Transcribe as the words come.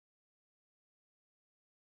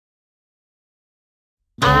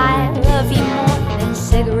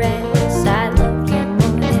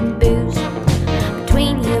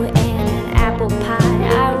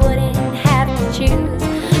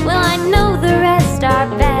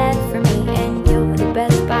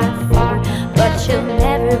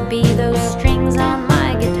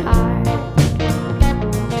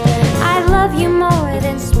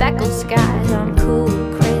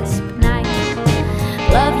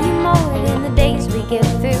get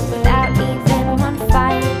through without even one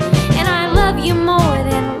fight. And I love you more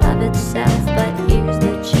than love itself, but here's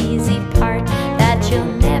the cheesy part, that you'll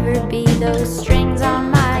never be those strings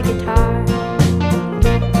on my guitar.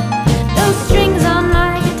 Those strings on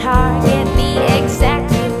my guitar give me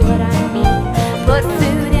exactly what I need. Put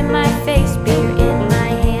food in my face, beer in my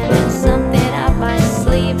hand, and something up my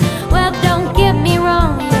sleeve. Well, don't get me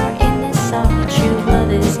wrong, you're in this song, true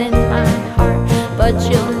love is in my heart, but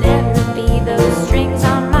you'll never be those strings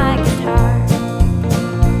on my guitar.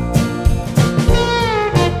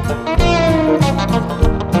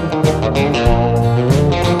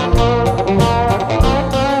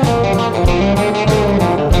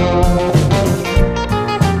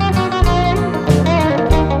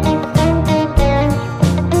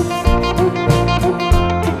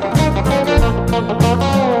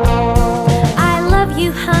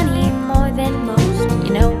 Honey, more than most,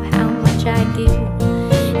 you know how much I do.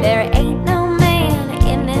 There ain't no man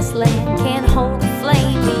in this land can hold a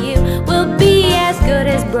flame to you. We'll be as good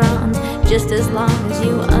as bronze, just as long as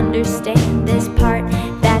you understand this part,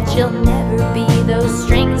 that you'll never be those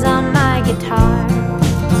strings on my guitar.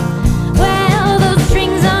 Well, those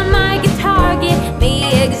strings on my guitar give me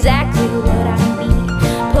exactly what I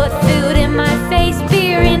need. Put food in my face,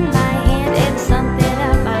 beer in my hand, and something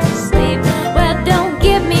up my sleeve. Well, don't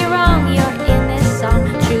get me wrong, you're in this song,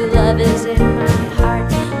 true love is in my heart,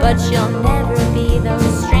 but you'll never be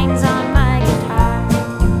those strings on my guitar.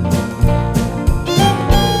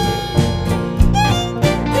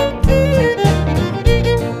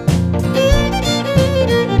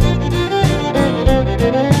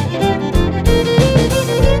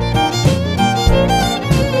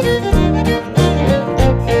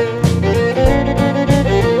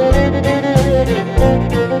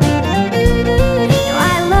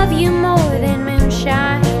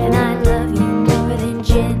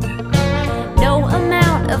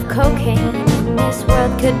 Cocaine in this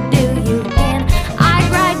world could do you in. I'd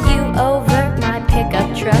ride you over my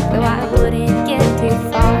pickup truck, though I wouldn't get too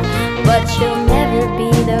far, but you'll